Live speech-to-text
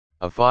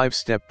A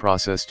 5-step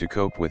process to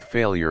cope with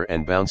failure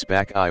and bounce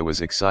back. I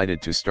was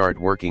excited to start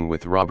working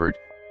with Robert,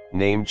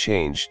 name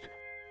changed,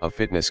 a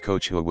fitness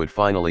coach who would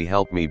finally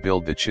help me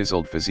build the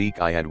chiseled physique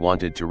I had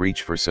wanted to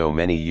reach for so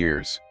many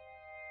years.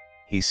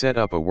 He set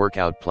up a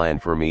workout plan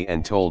for me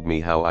and told me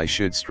how I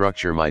should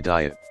structure my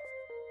diet.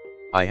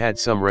 I had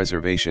some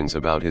reservations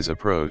about his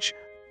approach,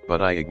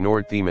 but I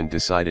ignored them and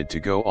decided to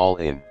go all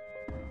in.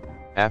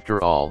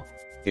 After all,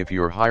 if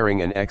you're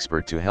hiring an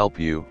expert to help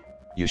you,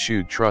 you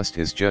should trust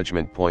his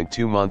judgment.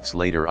 2 months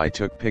later, I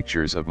took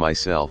pictures of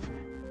myself,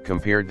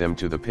 compared them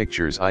to the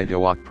pictures I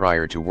took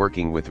prior to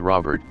working with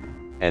Robert,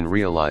 and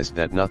realized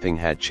that nothing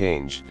had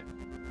changed.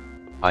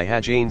 I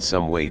had gained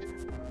some weight,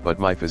 but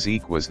my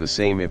physique was the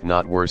same, if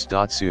not worse.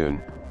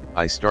 Soon,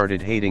 I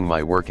started hating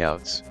my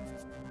workouts.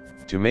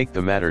 To make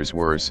the matters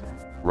worse,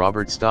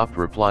 Robert stopped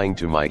replying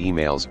to my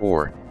emails,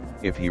 or,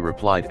 if he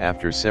replied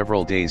after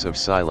several days of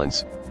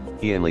silence,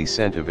 he only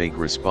sent a vague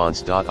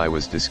response. I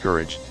was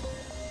discouraged.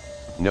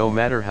 No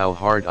matter how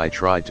hard I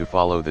tried to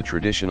follow the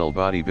traditional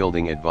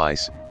bodybuilding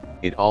advice,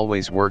 it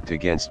always worked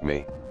against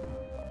me.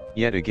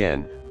 Yet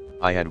again,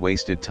 I had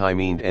wasted time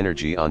and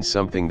energy on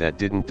something that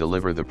didn't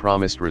deliver the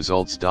promised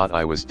results.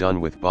 I was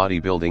done with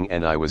bodybuilding,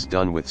 and I was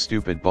done with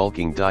stupid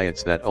bulking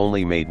diets that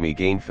only made me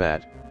gain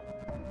fat.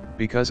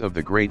 Because of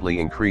the greatly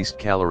increased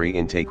calorie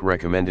intake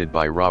recommended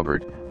by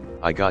Robert,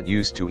 I got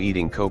used to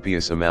eating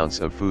copious amounts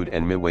of food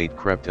and my weight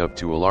crept up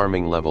to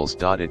alarming levels.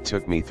 It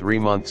took me 3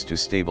 months to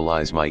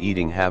stabilize my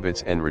eating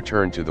habits and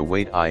return to the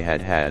weight I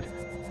had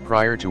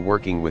prior to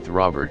working with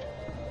Robert.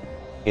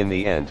 In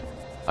the end,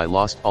 I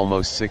lost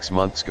almost 6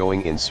 months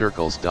going in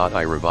circles.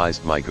 I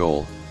revised my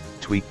goal,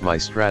 tweaked my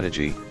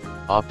strategy,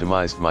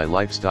 optimized my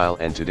lifestyle,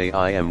 and today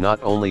I am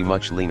not only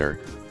much leaner,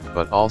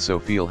 but also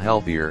feel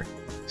healthier,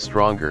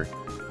 stronger,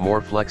 more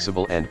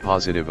flexible and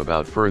positive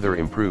about further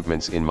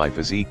improvements in my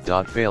physique.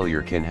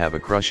 Failure can have a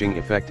crushing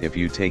effect if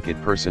you take it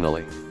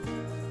personally.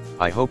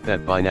 I hope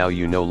that by now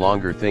you no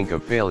longer think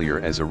of failure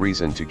as a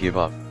reason to give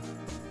up.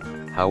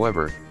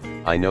 However,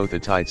 I know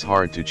that it's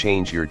hard to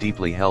change your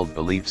deeply held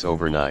beliefs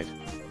overnight.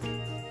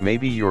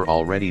 Maybe you're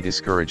already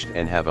discouraged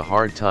and have a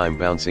hard time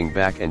bouncing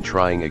back and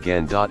trying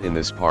again. In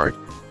this part,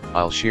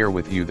 I'll share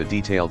with you the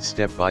detailed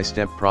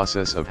step-by-step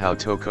process of how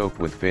to cope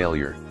with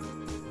failure.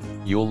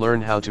 You'll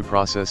learn how to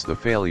process the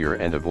failure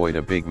and avoid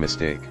a big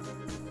mistake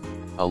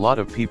a lot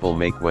of people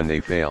make when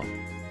they fail.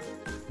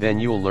 Then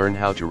you'll learn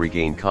how to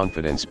regain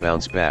confidence,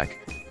 bounce back,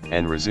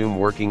 and resume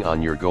working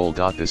on your goal.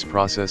 This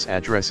process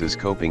addresses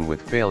coping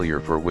with failure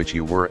for which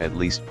you were at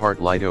least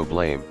partly to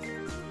blame.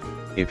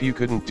 If you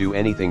couldn't do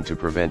anything to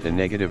prevent a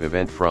negative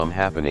event from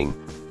happening,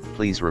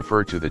 please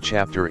refer to the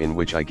chapter in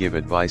which I give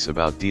advice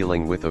about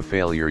dealing with a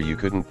failure you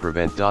couldn't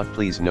prevent.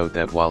 Please note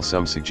that while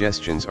some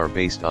suggestions are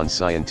based on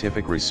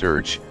scientific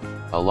research,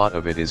 a lot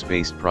of it is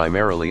based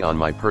primarily on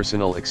my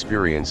personal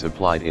experience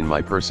applied in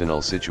my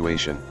personal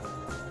situation.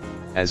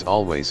 As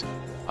always,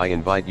 I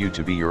invite you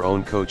to be your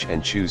own coach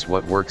and choose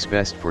what works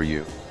best for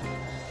you.